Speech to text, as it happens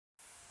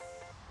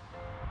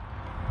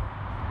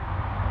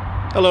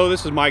Hello,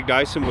 this is Mike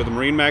Dyson with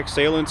MarineMax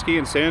Sail and Ski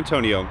in San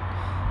Antonio.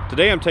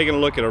 Today I'm taking a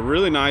look at a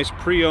really nice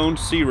pre-owned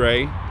Sea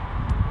Ray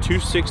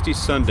 260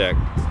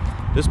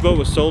 Sundeck. This boat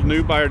was sold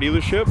new by our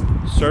dealership,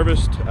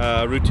 serviced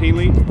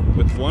routinely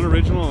with one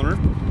original owner.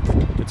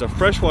 It's a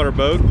freshwater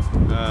boat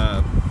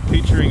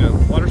featuring a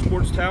water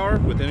sports tower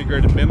with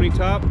integrated bimini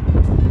top.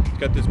 It's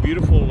got this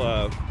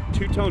beautiful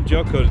two-tone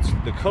gel coat.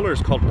 The color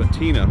is called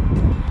patina.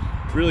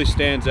 Really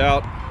stands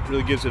out,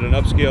 really gives it an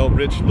upscale,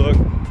 rich look.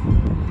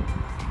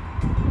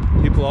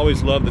 People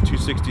always love the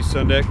 260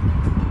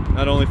 Sundeck,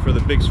 not only for the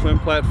big swim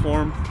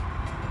platform,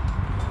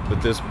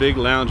 but this big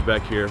lounge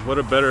back here. What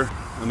a better,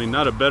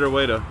 not a better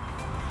way to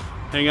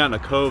hang out in a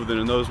cove than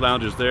in those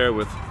lounges there,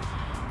 with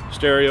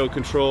stereo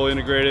control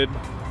integrated,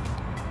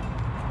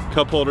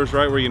 cup holders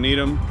right where you need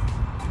them.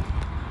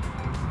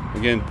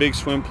 Again, big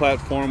swim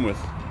platform with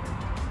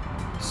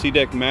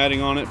SeaDek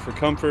matting on it for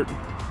comfort.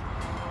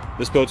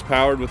 This boat's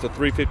powered with a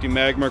 350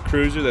 mag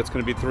MerCruiser that's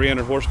going to be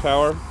 300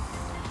 horsepower.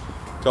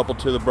 Coupled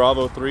to the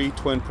Bravo 3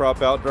 twin prop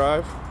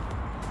outdrive.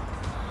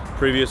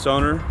 Previous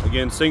owner,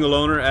 again single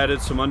owner, added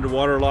some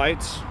underwater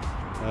lights.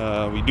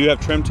 We do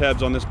have trim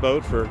tabs on this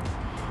boat for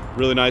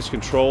really nice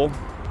control.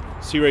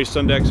 Sea Ray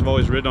Sundecks have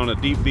always ridden on a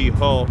deep V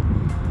hull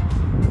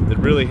that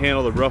really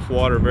handle the rough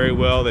water very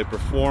well. They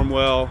perform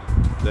well.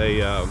 They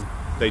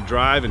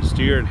drive and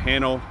steer and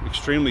handle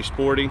extremely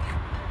sporty.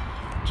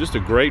 Just a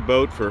great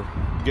boat for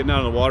getting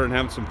out on the water and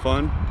having some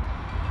fun.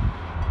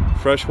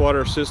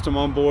 Freshwater system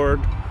on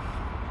board.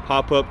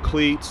 Pop-up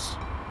cleats,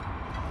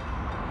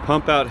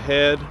 pump out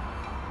head,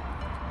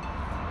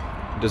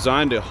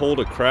 designed to hold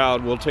a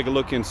crowd. We'll take a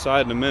look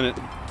inside in a minute.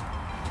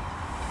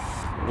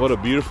 What a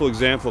beautiful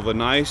example of a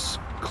nice,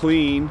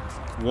 clean,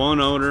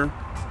 one owner,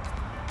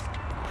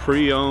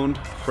 pre-owned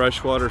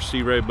freshwater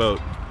Sea Ray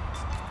boat.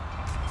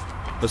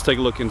 Let's take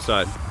a look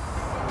inside.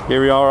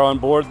 Here we are on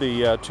board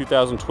the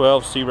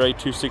 2012 Sea Ray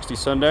 260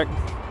 Sundeck.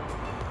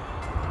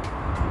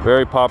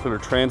 Very popular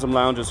transom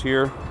lounges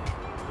here.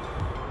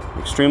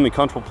 Extremely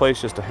comfortable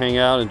place just to hang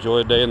out, enjoy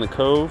a day in the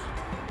cove,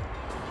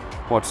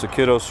 watch the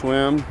kiddos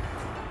swim.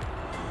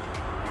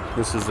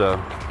 This is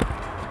a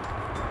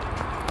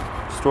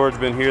storage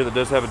bin here that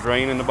does have a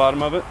drain in the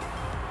bottom of it.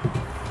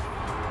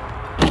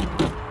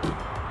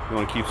 You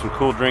want to keep some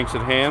cool drinks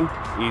at hand,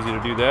 easy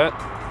to do that.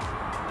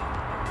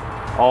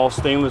 All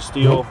stainless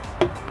steel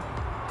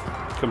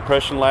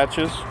compression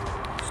latches,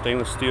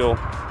 stainless steel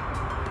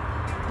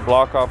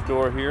block off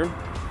door here.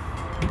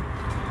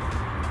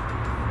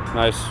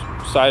 Nice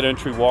side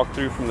entry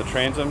walk-through from the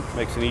transom,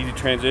 makes an easy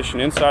transition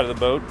inside of the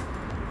boat.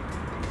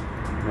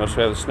 We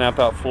also have the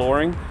snap-out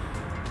flooring.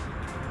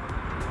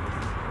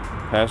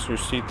 Passenger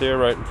seat there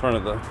right in front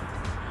of the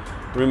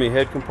roomy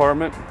head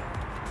compartment.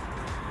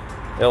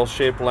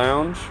 L-shaped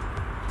lounge.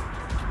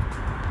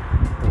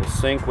 Little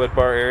sink, wet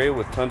bar area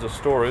with tons of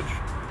storage.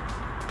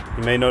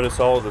 You may notice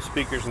all of the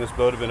speakers in this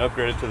boat have been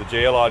upgraded to the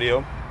JL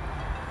audio.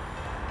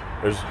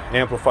 There's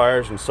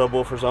amplifiers and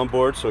subwoofers on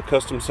board, so a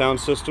custom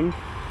sound system.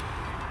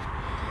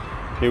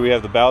 Here we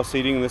have the bow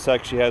seating. This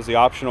actually has the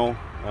optional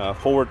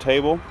forward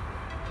table.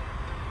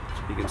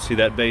 You can see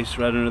that base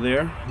right under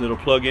there, little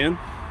plug-in.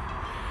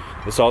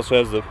 This also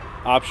has the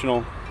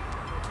optional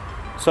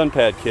sun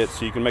pad kit,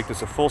 so you can make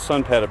this a full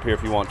sun pad up here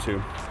if you want to.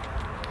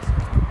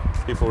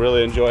 People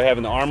really enjoy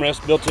having the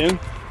armrest built in.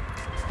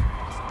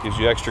 Gives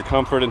you extra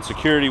comfort and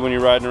security when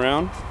you're riding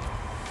around.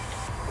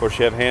 Of course,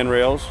 you have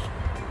handrails,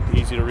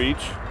 easy to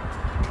reach.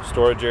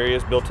 Storage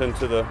areas built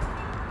into the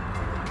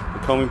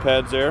combing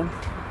pads there.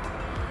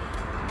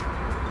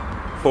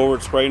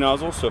 Forward spray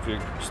nozzle, so if you're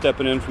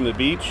stepping in from the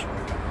beach,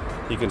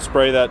 you can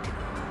spray that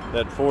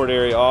forward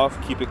area off,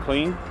 keep it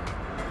clean.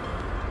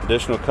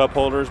 Additional cup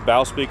holders,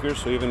 bow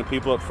speakers, so even the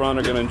people up front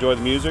are going to enjoy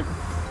the music.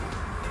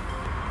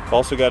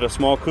 Also got a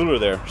small cooler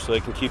there, so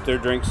they can keep their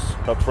drinks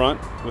up front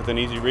within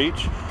easy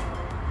reach.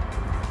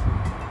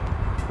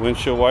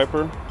 Windshield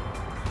wiper.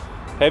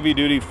 Heavy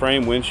duty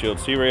frame windshield.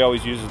 Sea Ray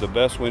always uses the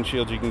best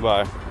windshields you can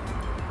buy.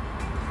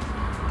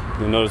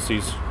 You'll notice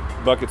these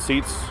bucket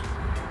seats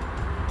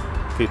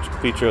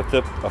feature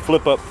a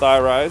flip-up thigh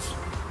rise.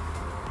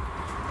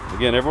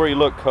 Again, everywhere you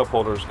look, cup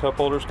holders, cup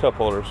holders, cup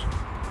holders.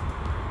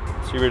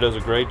 Sea Ray does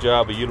a great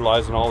job of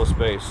utilizing all the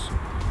space.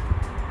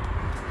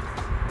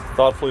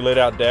 Thoughtfully laid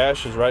out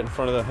dash is right in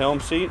front of the helm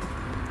seat.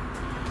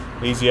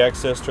 Easy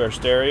access to our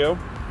stereo.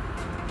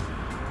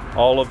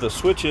 All of the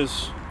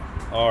switches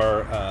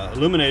are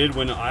illuminated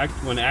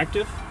when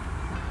active.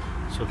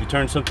 So if you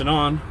turn something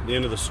on, the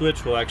end of the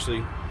switch will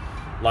actually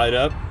light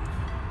up.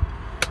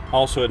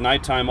 Also at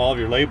nighttime, all of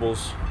your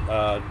labels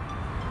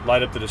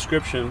light up the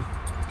description,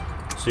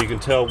 so you can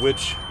tell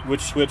which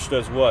switch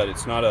does what.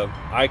 It's not an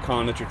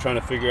icon that you're trying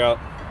to figure out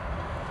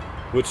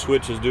which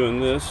switch is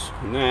doing this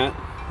and that.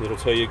 It'll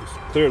tell you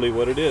clearly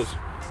what it is.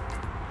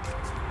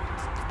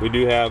 We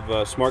do have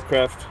a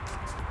SmartCraft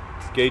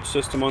gauge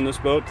system on this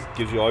boat.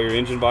 Gives you all your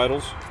engine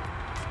vitals,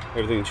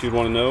 everything that you'd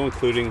want to know,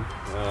 including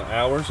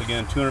hours.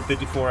 Again,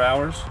 254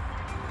 hours,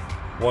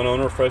 one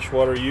owner,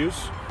 freshwater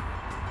use.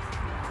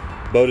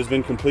 Boat has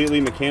been completely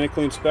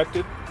mechanically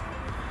inspected.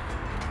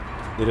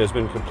 It has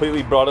been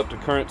completely brought up to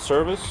current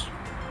service.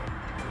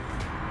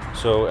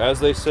 So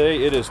as they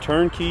say, it is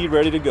turnkey,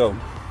 ready to go.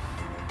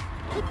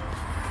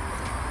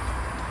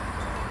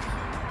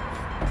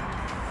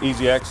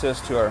 Easy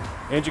access to our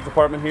engine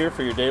compartment here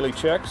for your daily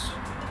checks.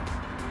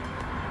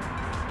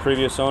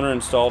 Previous owner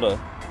installed a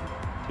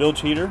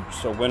bilge heater,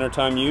 so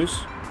wintertime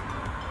use.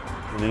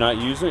 When you're not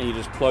using it, you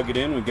just plug it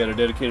in. We've got a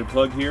dedicated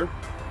plug here.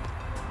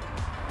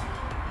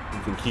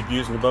 You can keep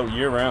using the boat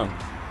year round.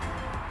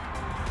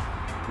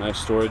 Nice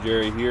storage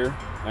area here,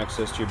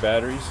 access to your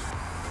batteries.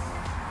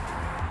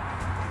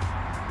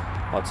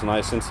 Lots of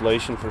nice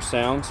insulation for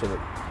sound so that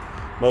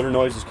motor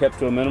noise is kept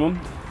to a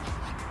minimum.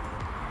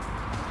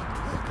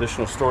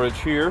 Additional storage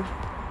here.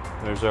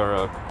 There's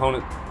our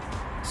component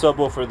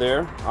subwoofer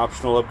there.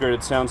 Optional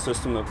upgraded sound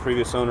system the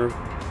previous owner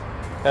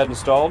had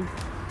installed.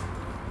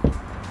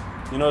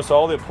 You notice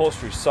all the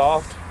upholstery is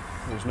soft.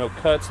 There's no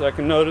cuts that I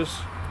can notice.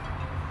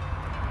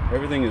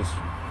 Everything is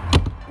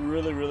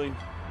really, really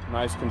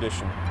nice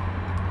condition.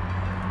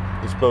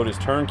 This boat is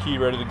turnkey,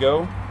 ready to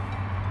go.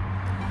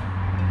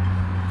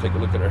 Take a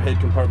look at our head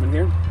compartment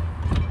here.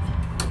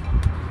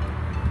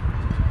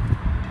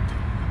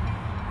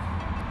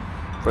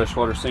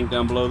 Freshwater sink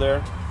down below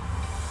there.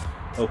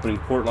 Opening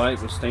port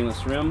light with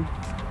stainless rim.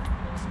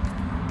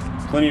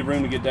 Plenty of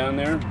room to get down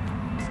there.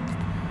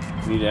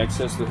 You need to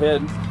access the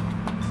head.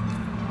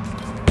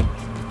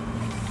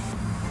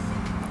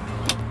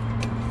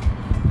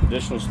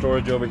 Additional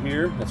storage over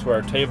here. That's where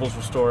our tables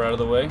will store out of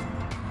the way.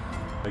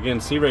 Again,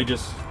 Sea Ray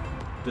just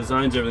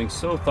designs everything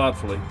so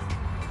thoughtfully.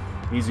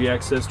 Easy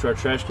access to our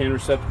trash can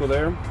receptacle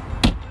there.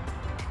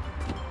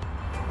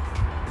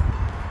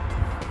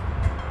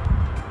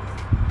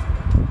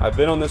 I've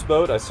been on this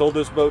boat. I sold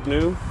this boat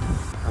new.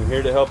 I'm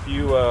here to help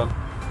you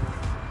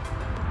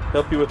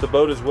with the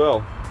boat as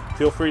well.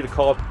 Feel free to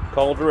call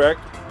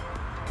direct.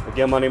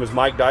 Again, my name is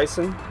Mike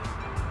Dyson.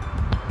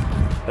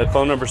 That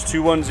phone number is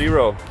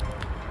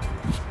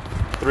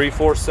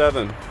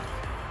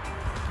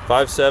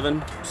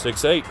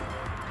 210-347-5768.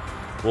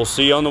 We'll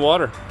see you on the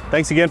water.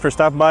 Thanks again for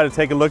stopping by to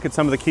take a look at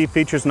some of the key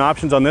features and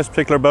options on this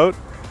particular boat.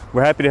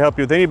 We're happy to help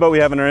you with any boat we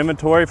have in our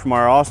inventory from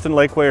our Austin,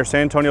 Lakeway, or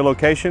San Antonio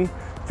location.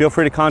 Feel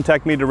free to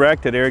contact me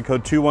direct at area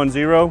code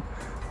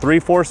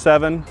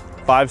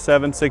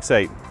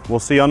 210-347-5768. We'll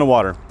see you on the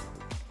water.